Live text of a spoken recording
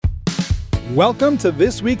Welcome to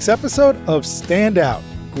this week's episode of Stand Out,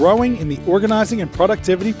 Growing in the Organizing and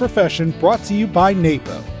Productivity Profession, brought to you by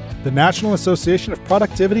NAPO, the National Association of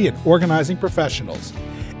Productivity and Organizing Professionals.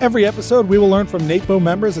 Every episode, we will learn from NAPO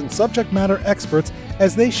members and subject matter experts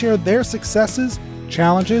as they share their successes,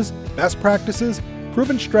 challenges, best practices,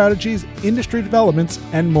 proven strategies, industry developments,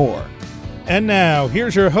 and more. And now,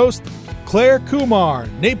 here's your host, Claire Kumar,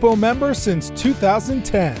 NAPO member since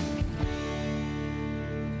 2010.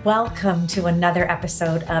 Welcome to another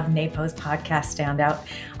episode of NAPO's podcast Standout.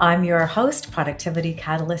 I'm your host, Productivity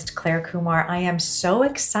Catalyst Claire Kumar. I am so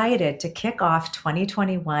excited to kick off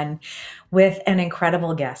 2021 with an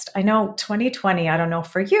incredible guest. I know 2020, I don't know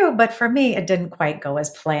for you, but for me, it didn't quite go as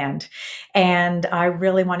planned. And I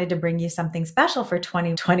really wanted to bring you something special for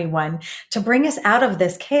 2021 to bring us out of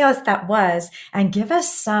this chaos that was and give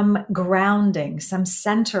us some grounding, some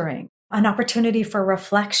centering, an opportunity for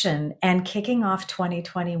reflection and kicking off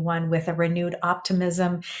 2021 with a renewed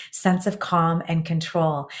optimism, sense of calm and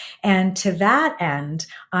control. And to that end,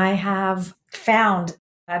 I have found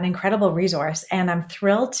an incredible resource, and I'm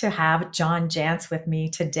thrilled to have John Jantsch with me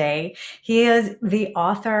today. He is the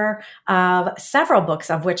author of several books,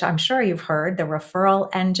 of which I'm sure you've heard: The Referral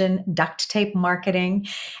Engine, Duct Tape Marketing,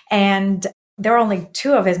 and there are only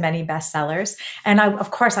two of his many bestsellers. And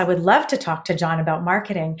of course, I would love to talk to John about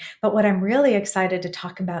marketing. But what I'm really excited to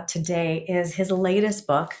talk about today is his latest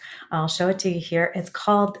book. I'll show it to you here. It's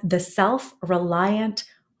called The Self-Reliant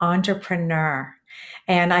Entrepreneur.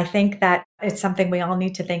 And I think that it's something we all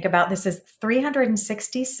need to think about. This is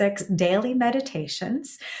 366 daily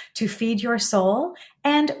meditations to feed your soul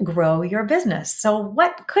and grow your business. So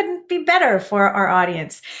what couldn't be better for our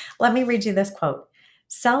audience? Let me read you this quote.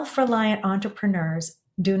 Self-reliant entrepreneurs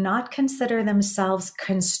do not consider themselves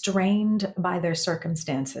constrained by their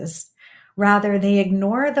circumstances. Rather, they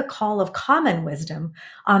ignore the call of common wisdom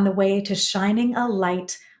on the way to shining a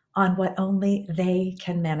light on what only they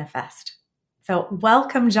can manifest. So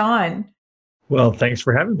welcome, John. Well, thanks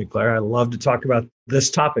for having me, Claire. I love to talk about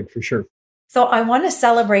this topic for sure. So I want to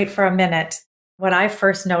celebrate for a minute what I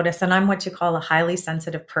first noticed, and I'm what you call a highly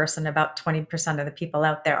sensitive person, about 20% of the people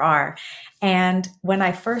out there are. And when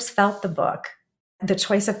I first felt the book, the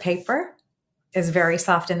choice of paper is very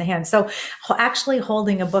soft in the hand. So actually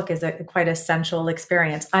holding a book is quite a sensual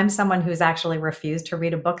experience. I'm someone who's actually refused to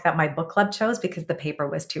read a book that my book club chose because the paper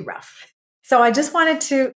was too rough. So I just wanted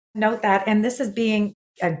to note that, and this is being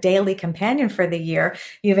a daily companion for the year,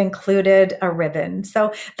 you've included a ribbon.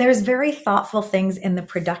 So there's very thoughtful things in the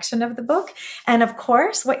production of the book. And of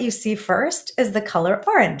course, what you see first is the color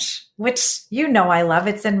orange, which you know I love.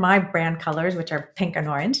 It's in my brand colors, which are pink and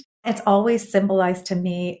orange. It's always symbolized to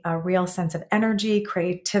me a real sense of energy,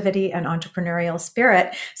 creativity, and entrepreneurial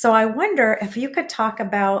spirit. So I wonder if you could talk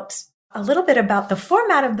about a little bit about the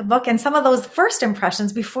format of the book and some of those first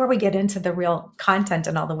impressions before we get into the real content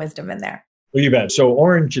and all the wisdom in there. Well, you bet. So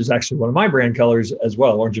orange is actually one of my brand colors as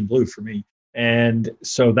well, orange and blue for me. And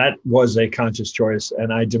so that was a conscious choice.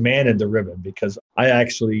 And I demanded the ribbon because I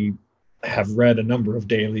actually have read a number of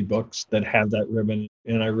daily books that have that ribbon,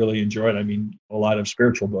 and I really enjoy it. I mean, a lot of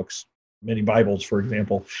spiritual books, many Bibles, for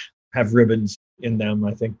example, have ribbons in them,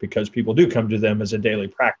 I think, because people do come to them as a daily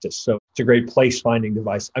practice. So it's a great place-finding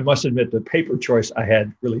device. I must admit the paper choice I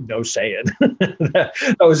had really no say in.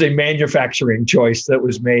 That was a manufacturing choice that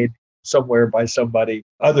was made somewhere by somebody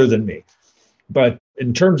other than me. But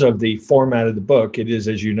in terms of the format of the book, it is,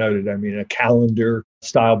 as you noted, I mean, a calendar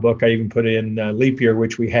style book. I even put in leap year,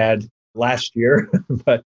 which we had last year,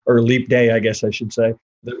 or leap day, I guess I should say,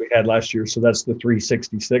 that we had last year. So that's the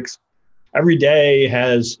 366. Every day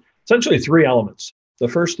has essentially three elements. The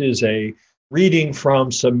first is a reading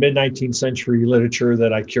from some mid-19th century literature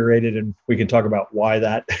that I curated, and we can talk about why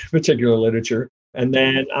that particular literature. And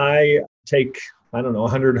then I take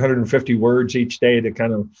 100, 150 words each day to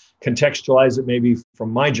kind of contextualize it maybe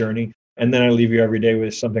from my journey. And then I leave you every day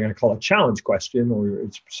with something I call a challenge question, or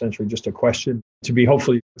it's essentially just a question to be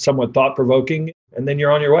hopefully somewhat thought-provoking. And then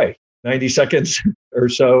you're on your way, 90 seconds or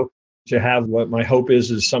so to have what my hope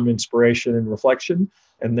is some inspiration and reflection.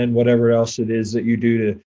 And then whatever else it is that you do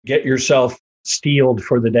to get yourself steeled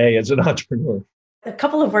for the day as an entrepreneur. A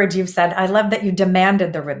couple of words you've said. I love that you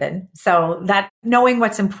demanded the ribbon. So that knowing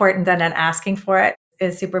what's important and then asking for it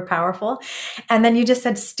is super powerful. And then you just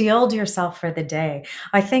said steeled yourself for the day.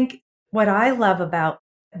 I think what I love about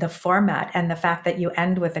the format and the fact that you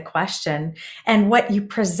end with a question and what you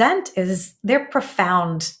present is they're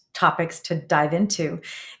profound topics to dive into,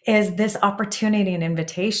 is this opportunity and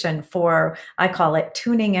invitation for, I call it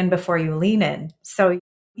tuning in before you lean in. So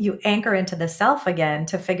you anchor into the self again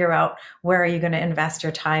to figure out where are you going to invest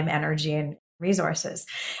your time, energy, and resources.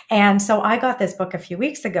 And so I got this book a few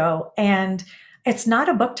weeks ago, and it's not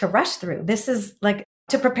a book to rush through. This is like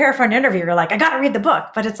to prepare for an interview. You're like, I got to read the book,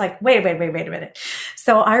 but it's like, wait a minute.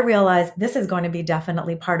 So I realized this is going to be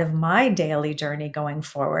definitely part of my daily journey going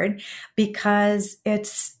forward, because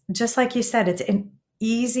it's just like you said, it's an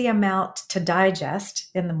easy amount to digest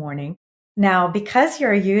in the morning. Now, because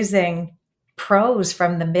you're using prose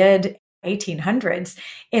from the mid 1800s,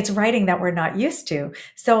 it's writing that we're not used to.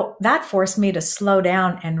 So that forced me to slow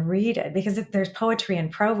down and read it, because there's poetry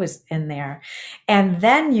and prose in there. And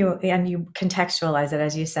then you contextualize it,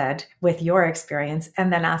 as you said, with your experience,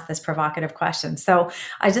 and then ask this provocative question. So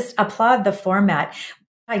I just applaud the format.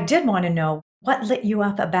 I did want to know what lit you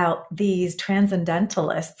up about these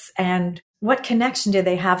transcendentalists, and what connection do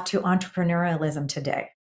they have to entrepreneurialism today?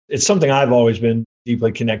 It's something I've always been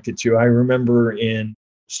deeply connected to. I remember in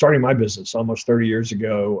starting my business almost 30 years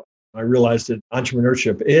ago, I realized that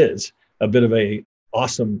entrepreneurship is a bit of a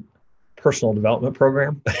awesome personal development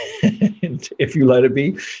program, if you let it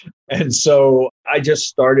be. And so I just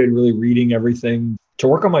started really reading everything to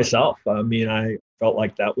work on myself. I mean, I felt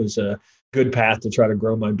like that was a good path to try to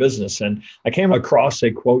grow my business. And I came across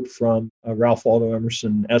a quote from a Ralph Waldo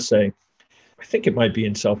Emerson essay. I think it might be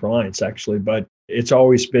in Self-Reliance, actually, but it's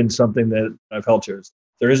always been something that I've held to.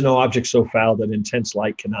 There is no object so foul that intense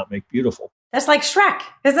light cannot make beautiful. That's like Shrek,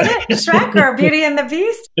 isn't it? Shrek or Beauty and the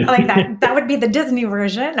Beast? Like that. That would be the Disney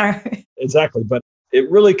version. Or Exactly. But it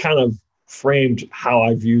really kind of framed how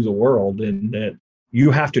I view the world, in that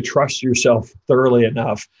you have to trust yourself thoroughly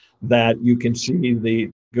enough that you can see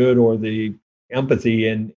the good or the empathy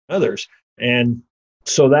in others. And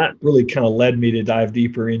so that really kind of led me to dive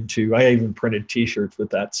deeper into, I even printed T-shirts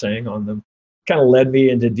with that saying on them. Kind of led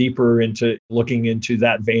me deeper into looking into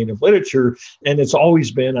that vein of literature. And it's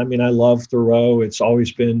always been, I mean, I love Thoreau. It's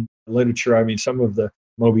always been literature. I mean, some of the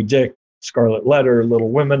Moby Dick, Scarlet Letter,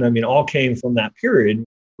 Little Women, I mean, all came from that period.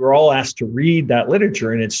 We're all asked to read that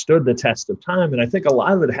literature, and it stood the test of time. And I think a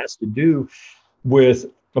lot of it has to do with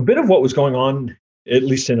a bit of what was going on, at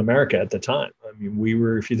least in America at the time. I mean, we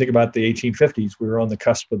were, if you think about the 1850s, we were on the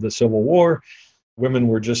cusp of the Civil War. Women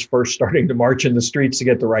were just first starting to march in the streets to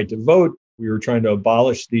get the right to vote. We were trying to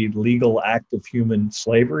abolish the legal act of human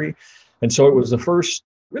slavery. And so it was the first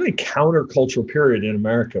really countercultural period in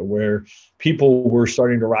America where people were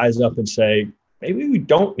starting to rise up and say, maybe we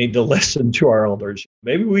don't need to listen to our elders.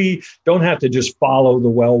 Maybe we don't have to just follow the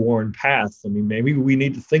well-worn path. I mean, maybe we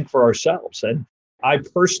need to think for ourselves. And I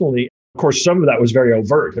personally, of course, some of that was very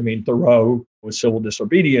overt. I mean, Thoreau was civil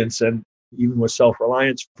disobedience, and even with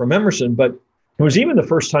Self-Reliance from Emerson. But it was even the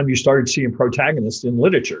first time you started seeing protagonists in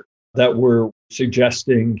literature that were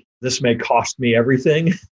suggesting this may cost me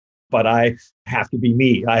everything, but I have to be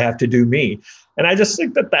me. I have to do me. And I just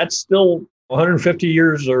think that that's still 150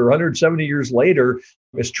 years or 170 years later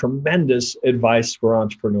is tremendous advice for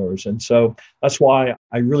entrepreneurs. And so that's why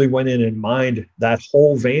I really went in and mined that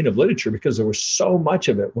whole vein of literature, because there was so much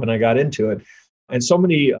of it when I got into it. And so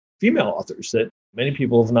many female authors that many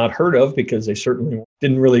people have not heard of, because they certainly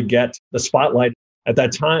didn't really get the spotlight at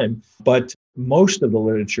that time. But most of the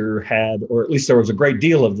literature had, or at least there was a great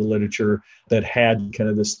deal of the literature that had kind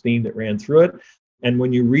of this theme that ran through it. And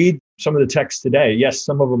when you read some of the texts today, yes,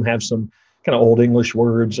 some of them have some kind of old English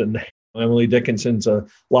words, and Emily Dickinson's a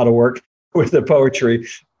lot of work with the poetry,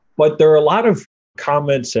 but there are a lot of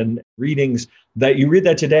comments and readings that you read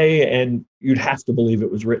that today and you'd have to believe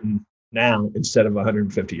it was written now instead of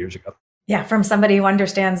 150 years ago. Yeah, from somebody who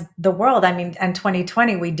understands the world. I mean, in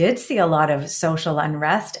 2020, we did see a lot of social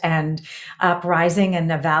unrest and uprising,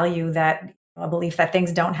 and a value that a belief that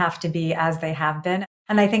things don't have to be as they have been.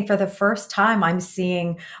 And I think for the first time, I'm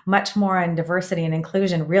seeing much more in diversity and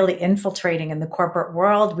inclusion really infiltrating in the corporate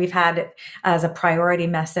world. We've had it as a priority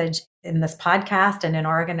message in this podcast and in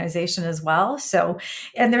our organization as well. So,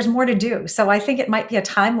 and there's more to do. So I think it might be a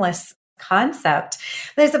timeless concept.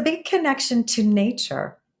 There's a big connection to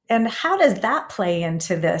nature. And how does that play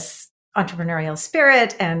into this entrepreneurial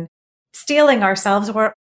spirit and stealing ourselves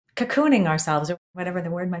or cocooning ourselves, or whatever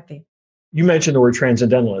the word might be? You mentioned the word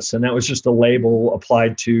transcendentalist, and that was just a label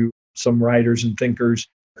applied to some writers and thinkers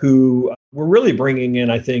who were really bringing in,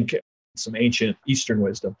 I think, some ancient Eastern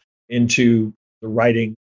wisdom into the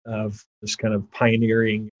writing of this kind of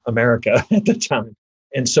pioneering America at the time.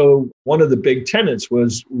 And so one of the big tenets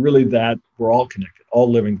was really that we're all connected, all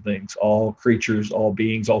living things, all creatures, all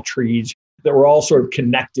beings, all trees, that we're all sort of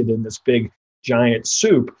connected in this big giant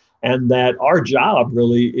soup. And that our job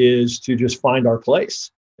really is to just find our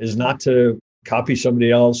place, is not to copy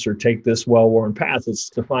somebody else or take this well-worn path. It's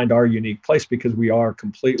to find our unique place, because we are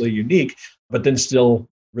completely unique, but then still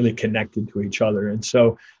really connected to each other. And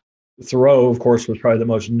so Thoreau, of course, was probably the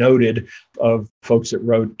most noted of folks that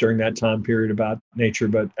wrote during that time period about nature.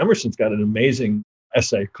 But Emerson's got an amazing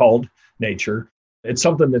essay called Nature. It's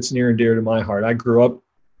something that's near and dear to my heart. I grew up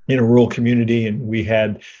in a rural community and we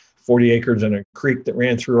had 40 acres and a creek that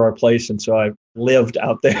ran through our place. And so I lived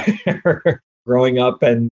out there growing up.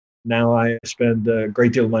 And now I spend a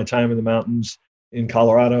great deal of my time in the mountains in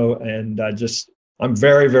Colorado. And I'm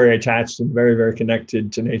very, very attached and very, very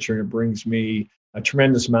connected to nature. And it brings me a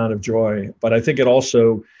tremendous amount of joy. But I think it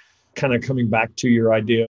also kind of coming back to your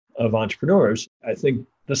idea of entrepreneurs, I think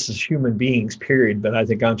this is human beings, period. But I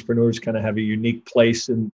think entrepreneurs kind of have a unique place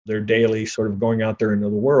in their daily sort of going out there into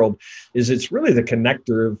the world, is it's really the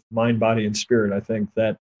connector of mind, body, and spirit. I think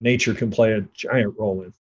that nature can play a giant role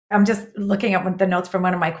in. I'm just looking at the notes from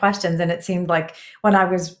one of my questions, and it seemed like when I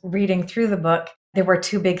was reading through the book, there were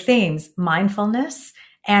two big themes: mindfulness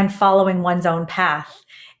and following one's own path.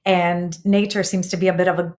 And nature seems to be a bit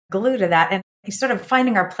of a glue to that. And sort of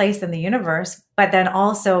finding our place in the universe, but then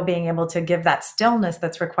also being able to give that stillness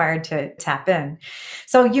that's required to tap in.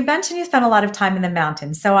 So you mentioned you spent a lot of time in the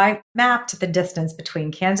mountains. So I mapped the distance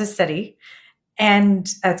between Kansas City and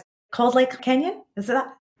Cold Lake Canyon. Is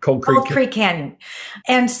that? Cold Creek Canyon.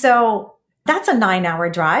 And so that's a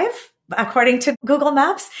 9-hour drive, according to Google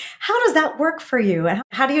Maps. How does that work for you? And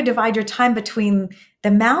how do you divide your time between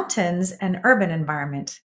the mountains and urban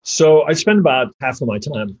environment? So I spend about half of my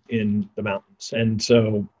time in the mountains. And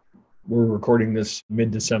so we're recording this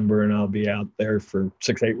mid-December and I'll be out there for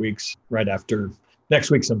 6-8 weeks. Right after next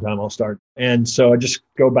week sometime I'll start. And so I just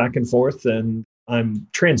go back and forth and I'm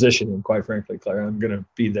transitioning, quite frankly, Claire. I'm going to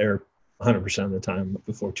be there 100% of the time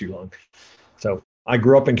before too long. So I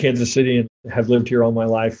grew up in Kansas City and have lived here all my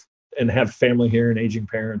life and have family here and aging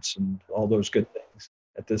parents and all those good things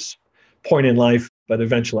at this point in life. But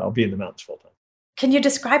eventually I'll be in the mountains full time. Can you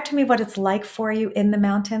describe to me what it's like for you in the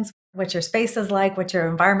mountains, what your space is like, what your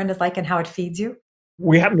environment is like, and how it feeds you?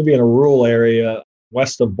 We happen to be in a rural area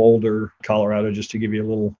west of Boulder, Colorado, just to give you a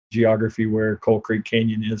little geography where Cold Creek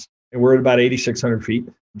Canyon is. And we're at about 8,600 feet.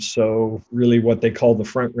 So really what they call the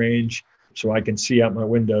Front Range. So I can see out my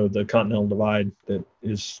window the Continental Divide that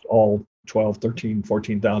is all 12, 13,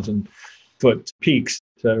 14,000 foot peaks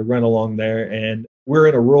to run along there. And we're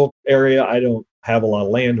in a rural area. I don't have a lot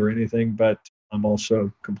of land or anything, but I'm also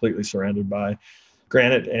completely surrounded by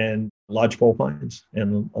granite and lodgepole pines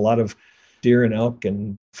and a lot of deer and elk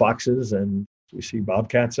and foxes. And we see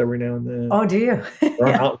bobcats every now and then. Oh, do you? There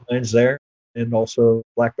are mountain lions there and also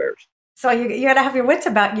black bears. So you got to have your wits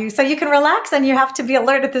about you so you can relax and you have to be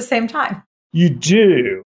alert at the same time. You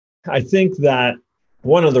do. I think that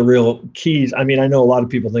one of the real keys, I mean, I know a lot of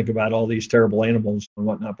people think about all these terrible animals and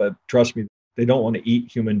whatnot, but trust me, they don't want to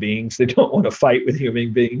eat human beings. They don't want to fight with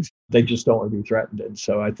human beings. They just don't want to be threatened. And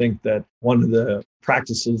so I think that one of the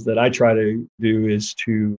practices that I try to do is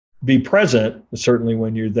to be present, certainly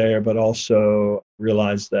when you're there, but also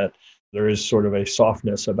realize that there is sort of a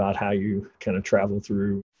softness about how you kind of travel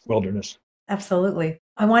through wilderness. Absolutely.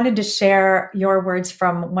 I wanted to share your words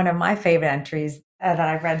from one of my favorite entries that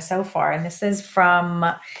I've read so far. And this is from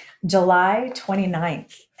July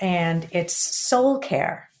 29th. And it's soul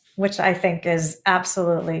care, which I think is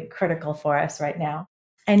absolutely critical for us right now.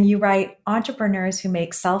 And you write, entrepreneurs who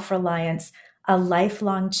make self-reliance a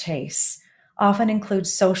lifelong chase often include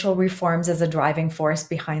social reforms as a driving force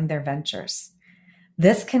behind their ventures.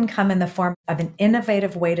 This can come in the form of an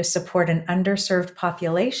innovative way to support an underserved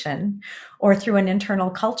population or through an internal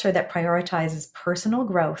culture that prioritizes personal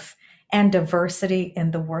growth and diversity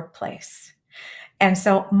in the workplace. And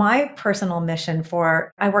so my personal mission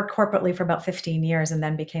I worked corporately for about 15 years and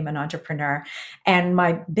then became an entrepreneur. And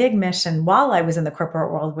my big mission while I was in the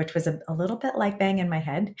corporate world, which was a little bit like banging my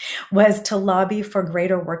head, was to lobby for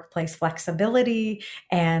greater workplace flexibility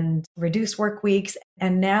and reduce work weeks.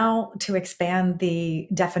 And now to expand the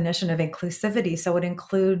definition of inclusivity. So it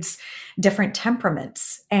includes different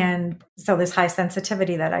temperaments. And so this high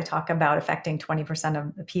sensitivity that I talk about affecting 20%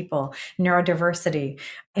 of the people, neurodiversity,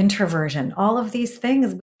 introversion, all of these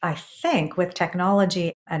things, I think with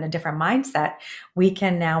technology and a different mindset, we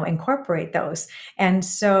can now incorporate those. And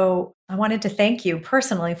so I wanted to thank you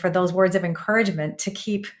personally for those words of encouragement to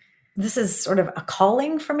keep. This is sort of a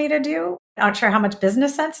calling for me to do. Not sure how much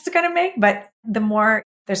business sense it's going to make, but the more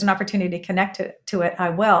there's an opportunity to connect to it, I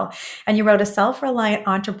will. And you wrote, a self-reliant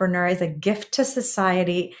entrepreneur is a gift to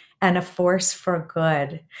society and a force for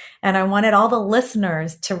good. And I wanted all the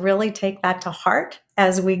listeners to really take that to heart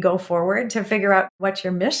as we go forward to figure out what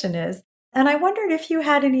your mission is. And I wondered if you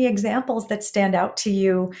had any examples that stand out to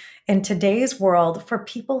you in today's world for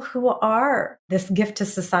people who are this gift to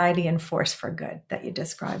society and force for good that you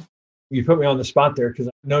described. You put me on the spot there because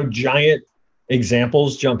no giant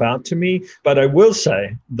examples jump out to me. But I will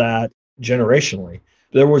say that generationally,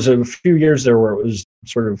 there was a few years there where it was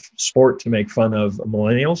sort of sport to make fun of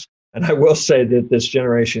millennials. And I will say that this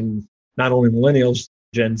generation, not only millennials,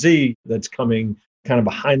 Gen Z, that's coming kind of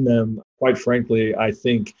behind them, quite frankly, I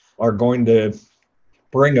think are going to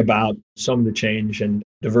bring about some of the change, and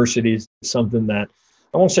diversity is something that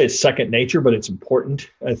I won't say it's second nature, but it's important,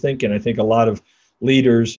 I think. And I think a lot of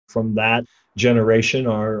leaders from that generation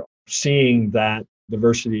are seeing that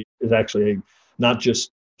diversity is actually not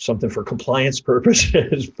just something for compliance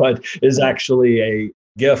purposes, but is actually a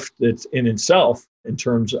gift that's in itself in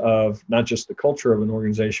terms of not just the culture of an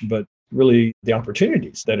organization, but really the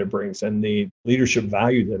opportunities that it brings and the leadership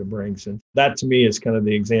value that it brings. And that to me is kind of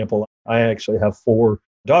the example. I actually have 4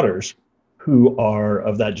 daughters who are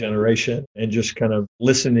of that generation, and just kind of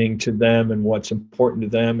listening to them and what's important to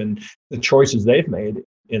them and the choices they've made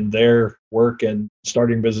in their work and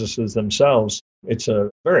starting businesses themselves. It's a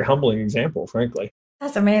very humbling example, frankly.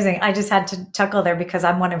 That's amazing. I just had to chuckle there because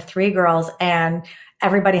I'm one of 3 girls, and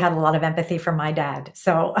everybody had a lot of empathy for my dad.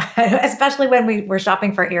 So especially when we were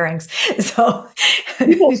shopping for earrings. So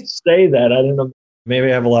people say that. I don't know, maybe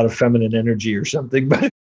I have a lot of feminine energy or something, but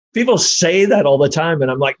people say that all the time. And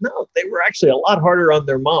I'm like, no, they were actually a lot harder on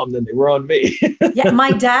their mom than they were on me. Yeah,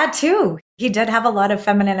 my dad too. He did have a lot of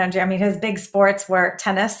feminine energy. I mean, his big sports were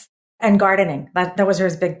tennis and gardening. That was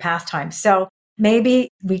his big pastime. So maybe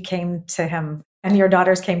we came to him, and your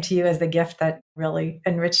daughters came to you as the gift that really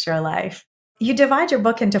enriched your life. You divide your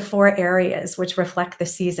book into 4 areas, which reflect the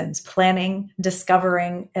seasons: planning,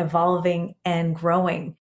 discovering, evolving, and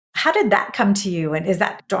growing. How did that come to you? And is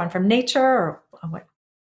that drawn from nature or what?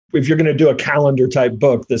 If you're going to do a calendar type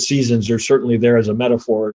book, the seasons are certainly there as a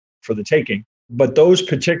metaphor for the taking. But those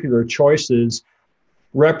particular choices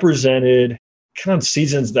represented kind of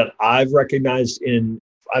seasons that I've recognized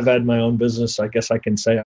I've had my own business. I guess I can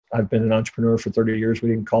say I've been an entrepreneur for 30 years. We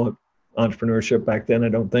didn't call it entrepreneurship back then, I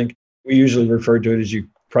don't think. We usually referred to it as you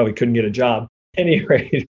probably couldn't get a job. At any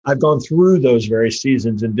rate, I've gone through those various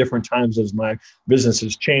seasons in different times as my business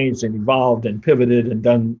has changed and evolved and pivoted and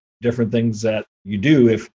done different things that you do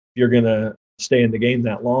if you're going to stay in the game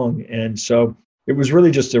that long. And so it was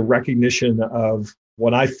really just a recognition of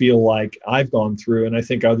what I feel like I've gone through, and I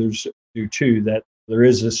think others do too, that there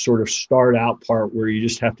is this sort of start out part where you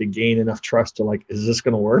just have to gain enough trust to like, is this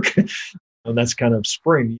going to work? And that's kind of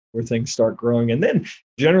spring where things start growing. And then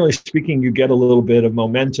generally speaking, you get a little bit of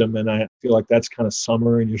momentum. And I feel like that's kind of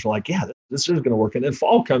summer, and you're like, yeah, this is going to work. And then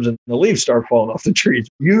fall comes and the leaves start falling off the trees.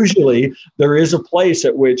 Usually there is a place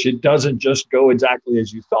at which it doesn't just go exactly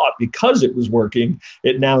as you thought because it was working.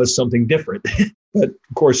 It now is something different. But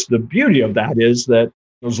of course, the beauty of that is that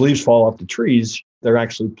those leaves fall off the trees. They're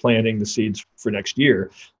actually planting the seeds for next year.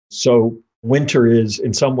 So winter is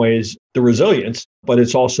in some ways the resilience, but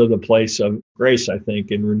it's also the place of grace, I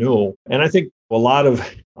think, and renewal. And I think a lot of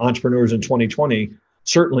entrepreneurs in 2020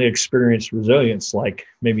 certainly experienced resilience like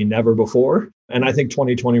maybe never before. And I think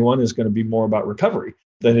 2021 is going to be more about recovery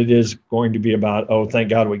than it is going to be about, oh, thank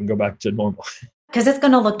God we can go back to normal. Because it's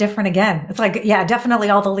going to look different again. It's like, yeah, definitely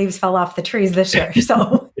all the leaves fell off the trees this year.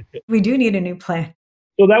 So we do need a new plan.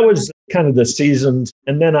 So that was kind of the seasons.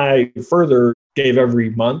 And then I further gave every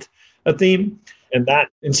month a theme. And that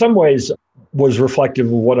in some ways was reflective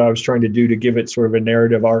of what I was trying to do to give it sort of a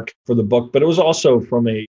narrative arc for the book. But it was also from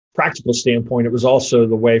a practical standpoint, it was also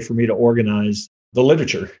the way for me to organize the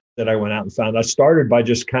literature that I went out and found. I started by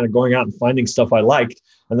just kind of going out and finding stuff I liked.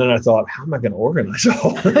 And then I thought, how am I going to organize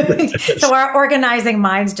all of this? So our organizing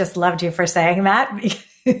minds just loved you for saying that.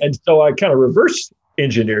 And so I kind of reverse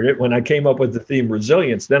engineered it. When I came up with the theme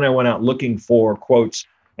resilience, then I went out looking for quotes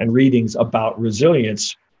and readings about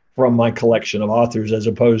resilience from my collection of authors, as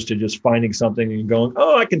opposed to just finding something and going,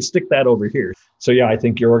 oh, I can stick that over here. So yeah, I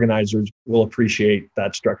think your organizers will appreciate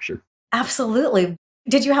that structure. Absolutely.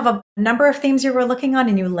 Did you have a number of themes you were looking on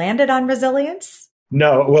and you landed on resilience?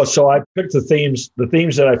 No. Well, so I picked the themes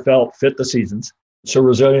that I felt fit the seasons. So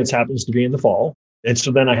resilience happens to be in the fall. And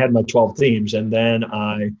so then I had my 12 themes, and then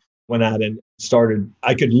I went out and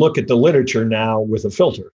I could look at the literature now with a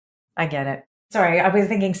filter. I get it. Sorry, I was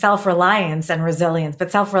thinking self-reliance and resilience, but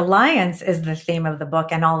self-reliance is the theme of the book,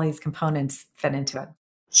 and all these components fit into it.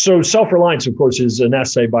 So self-reliance, of course, is an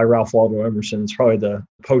essay by Ralph Waldo Emerson. It's probably the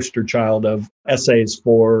poster child of essays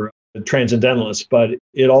for the transcendentalists, but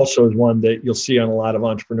it also is one that you'll see on a lot of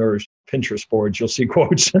entrepreneurs' Pinterest boards. You'll see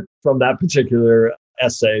quotes from that particular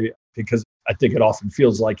essay, because I think it often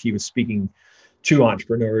feels like he was speaking to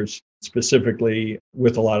entrepreneurs specifically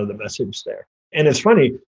with a lot of the message there. And it's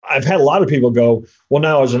funny, I've had a lot of people go, well,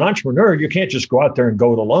 now as an entrepreneur, you can't just go out there and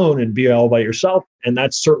go it alone and be all by yourself. And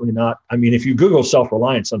that's certainly not. I mean, if you Google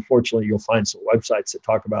self-reliance, unfortunately, you'll find some websites that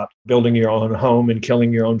talk about building your own home and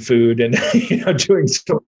killing your own food and doing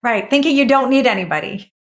so. Right. Thinking you don't need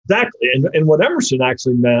anybody. Exactly. And what Emerson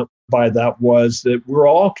actually meant by that was that we're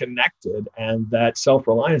all connected and that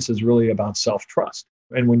self-reliance is really about self-trust.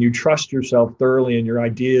 And when you trust yourself thoroughly and your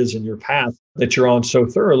ideas and your path that you're on so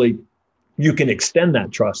thoroughly, you can extend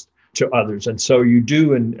that trust to others. And so you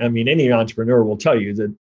do. And I mean, any entrepreneur will tell you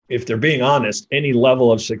that if they're being honest, any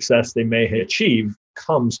level of success they may achieve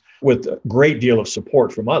comes with a great deal of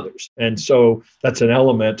support from others. And so that's an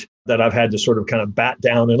element that I've had to sort of kind of bat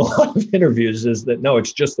down in a lot of interviews is that, no,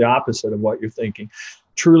 it's just the opposite of what you're thinking.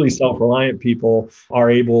 Truly self-reliant people are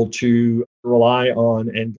able to rely on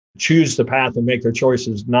and choose the path and make their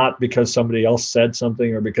choices, not because somebody else said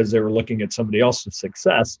something or because they were looking at somebody else's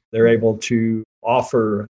success. They're able to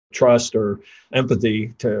offer trust or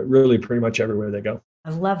empathy to really pretty much everywhere they go. I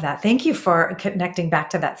love that. Thank you for connecting back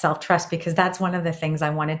to that self-trust, because that's one of the things I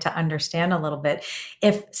wanted to understand a little bit.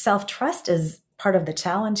 If self-trust is part of the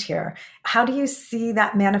challenge here, how do you see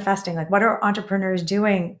that manifesting? Like, what are entrepreneurs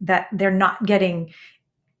doing that they're not getting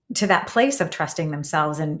to that place of trusting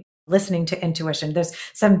themselves and listening to intuition? There's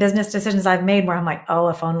some business decisions I've made where I'm like, oh,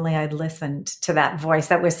 if only I'd listened to that voice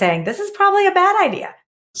that was saying, this is probably a bad idea.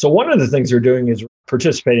 So one of the things they're doing is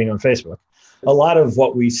participating on Facebook. A lot of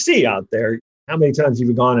what we see out there, how many times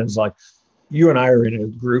you've gone and it's like, you and I are in a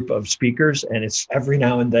group of speakers and it's every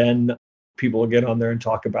now and then people will get on there and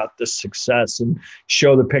talk about this success and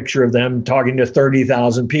show the picture of them talking to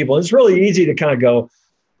 30,000 people. It's really easy to kind of go,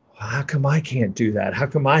 how come I can't do that? How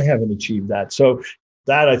come I haven't achieved that? So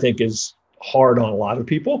that I think is hard on a lot of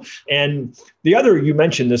people. And the other, you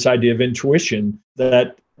mentioned this idea of intuition,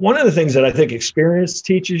 that one of the things that I think experience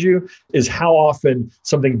teaches you is how often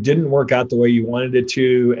something didn't work out the way you wanted it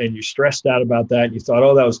to, and you stressed out about that. And you thought,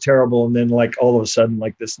 oh, that was terrible. And then like all of a sudden,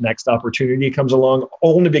 like this next opportunity comes along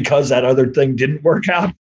only because that other thing didn't work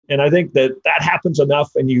out. And I think that that happens enough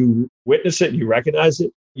and you witness it and you recognize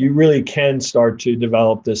it, you really can start to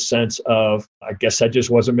develop this sense of, I guess that just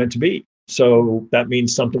wasn't meant to be. So that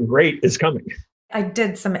means something great is coming. I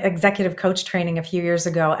did some executive coach training a few years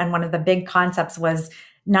ago, and one of the big concepts was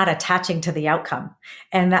not attaching to the outcome.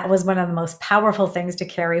 And that was one of the most powerful things to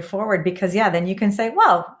carry forward, because then you can say,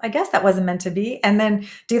 well, I guess that wasn't meant to be. And then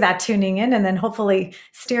do that tuning in and then hopefully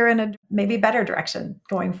steer in a maybe better direction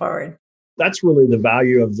going forward. That's really the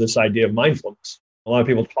value of this idea of mindfulness. A lot of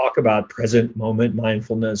people talk about present moment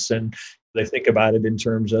mindfulness, and they think about it in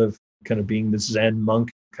terms of kind of being this Zen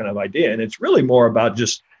monk kind of idea. And it's really more about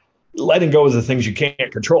just letting go of the things you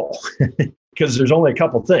can't control, because there's only a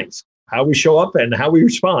couple things: how we show up and how we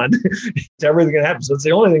respond to everything that happens. That's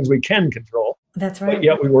the only things we can control. That's right. But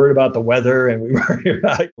yet we worry about the weather and we worry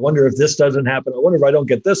about, I wonder if this doesn't happen. I wonder if I don't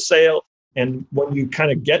get this sale. And when you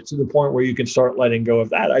kind of get to the point where you can start letting go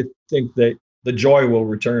of that, I think that the joy will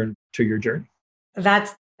return to your journey.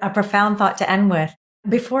 That's a profound thought to end with.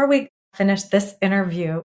 Before we finish this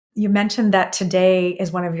interview, you mentioned that today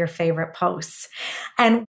is one of your favorite posts.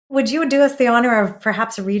 And would you do us the honor of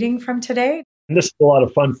perhaps reading from today? And this is a lot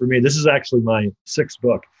of fun for me. This is actually my 6th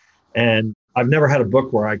book. And I've never had a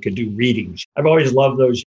book where I could do readings. I've always loved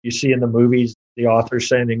those you see in the movies, the author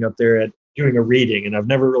standing up there and doing a reading. And I've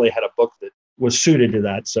never really had a book that was suited to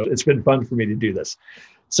that. So it's been fun for me to do this.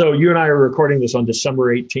 So you and I are recording this on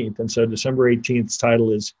December 18th. And so December 18th's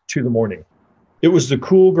title is To the Morning. It was the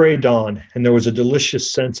cool gray dawn, and there was a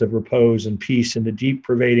delicious sense of repose and peace in the deep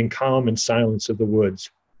pervading calm and silence of the woods.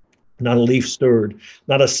 Not a leaf stirred,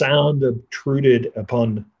 not a sound obtruded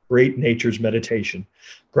upon great nature's meditation.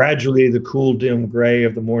 Gradually, the cool, dim gray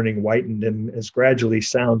of the morning whitened, and as gradually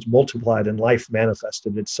sounds multiplied and life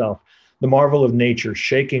manifested itself, the marvel of nature,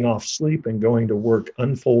 shaking off sleep and going to work,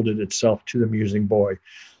 unfolded itself to the musing boy.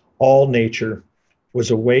 All nature was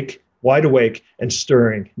awake, wide awake, and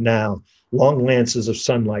stirring now. Long lances of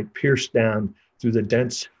sunlight pierced down through the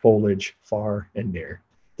dense foliage far and near.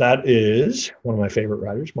 That is one of my favorite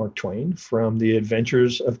writers, Mark Twain, from The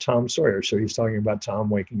Adventures of Tom Sawyer. So he's talking about Tom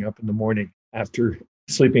waking up in the morning after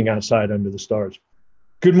sleeping outside under the stars.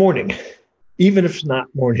 Good morning, even if it's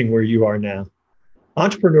not morning where you are now.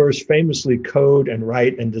 Entrepreneurs famously code and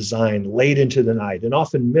write and design late into the night and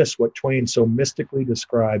often miss what Twain so mystically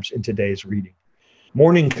describes in today's reading.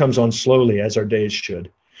 Morning comes on slowly, as our days should.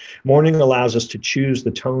 Morning allows us to choose the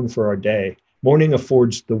tone for our day. Morning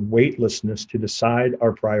affords the weightlessness to decide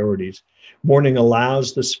our priorities. Morning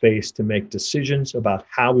allows the space to make decisions about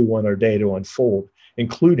how we want our day to unfold,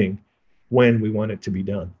 including when we want it to be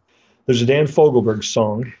done. There's a Dan Fogelberg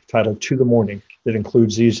song titled To the Morning, that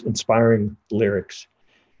includes these inspiring lyrics.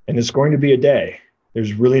 And it's going to be a day.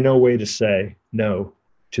 There's really no way to say no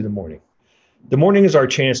to the morning. The morning is our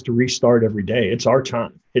chance to restart every day. It's our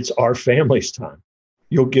time. It's our family's time.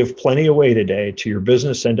 You'll give plenty away today to your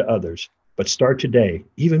business and to others, but start today,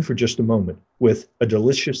 even for just a moment, with a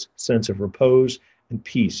delicious sense of repose and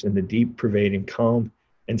peace in the deep, pervading calm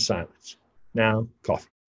and silence. Now, coffee.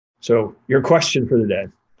 So your question for the day: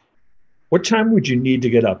 what time would you need to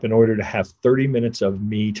get up in order to have 30 minutes of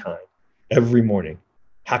me time every morning?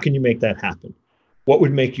 How can you make that happen? What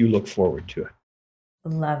would make you look forward to it?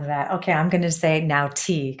 Love that. Okay, I'm going to say now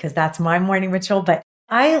tea, because that's my morning ritual. But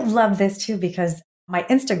I love this too, because my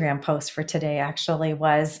Instagram post for today actually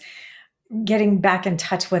was getting back in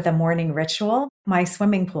touch with a morning ritual. My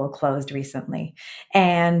swimming pool closed recently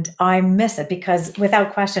and I miss it because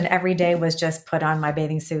without question, every day was just put on my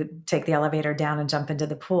bathing suit, take the elevator down and jump into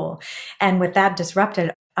the pool. And with that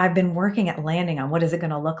disrupted, I've been working at landing on what is it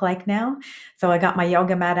going to look like now. So I got my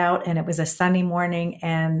yoga mat out and it was a sunny morning,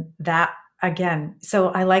 and that again. So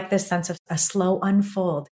I like this sense of a slow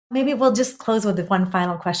unfold. Maybe we'll just close with one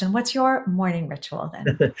final question. What's your morning ritual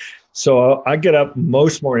then? So I get up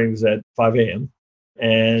most mornings at 5 a.m.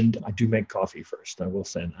 and I do make coffee first. I will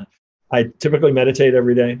say that. I typically meditate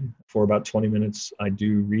every day for about 20 minutes. I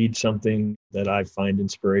do read something that I find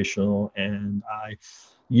inspirational. And I,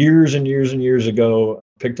 years and years and years ago,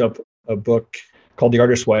 picked up a book called The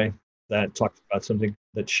Artist's Way that talks about something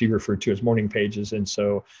that she referred to as morning pages. And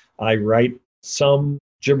so I write some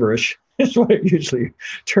gibberish, is what it usually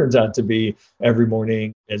turns out to be, every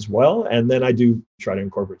morning as well. And then I do try to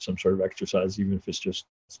incorporate some sort of exercise, even if it's just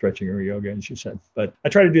stretching or yoga, as you said. But I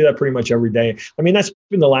try to do that pretty much every day. I mean, that's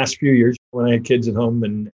been the last few years when I had kids at home,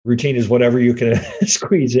 and routine is whatever you can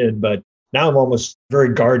squeeze in. But now I'm almost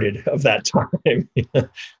very guarded of that time.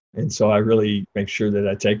 And so I really make sure that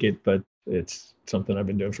I take it, but it's something I've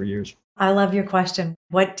been doing for years. I love your question.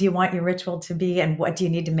 What do you want your ritual to be, and what do you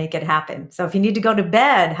need to make it happen? So if you need to go to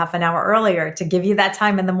bed half an hour earlier to give you that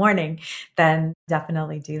time in the morning, then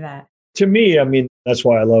definitely do that. To me, I mean, that's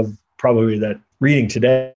why I love probably that reading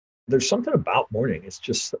today. There's something about morning. It's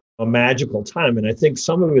just a magical time. And I think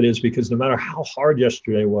some of it is because no matter how hard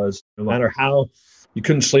yesterday was, no matter how you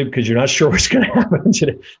couldn't sleep because you're not sure what's going to happen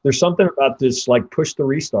today, there's something about this, like, push the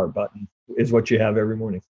restart button is what you have every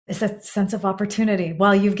morning. It's a sense of opportunity.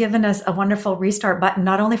 Well, you've given us a wonderful restart button,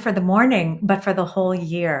 not only for the morning, but for the whole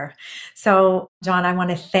year. So, John, I want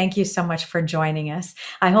to thank you so much for joining us.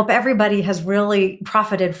 I hope everybody has really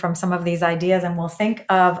profited from some of these ideas and will think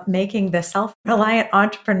of making the self-reliant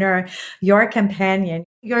entrepreneur your companion,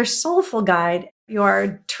 your soulful guide,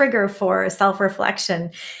 your trigger for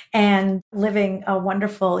self-reflection and living a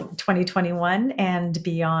wonderful 2021 and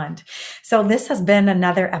beyond. So this has been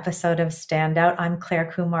another episode of Standout. I'm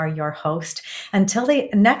Claire Kumar, your host. Until the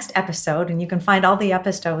next episode, and you can find all the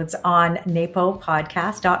episodes on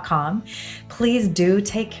napopodcast.com, please do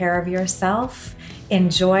take care of yourself,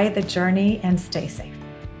 enjoy the journey, and stay safe.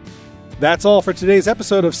 That's all for today's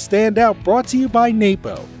episode of Standout, brought to you by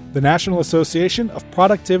NAPO, the National Association of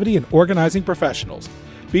Productivity and Organizing Professionals.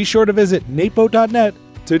 Be sure to visit napo.net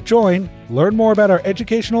to join, learn more about our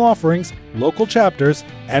educational offerings, local chapters,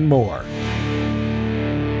 and more.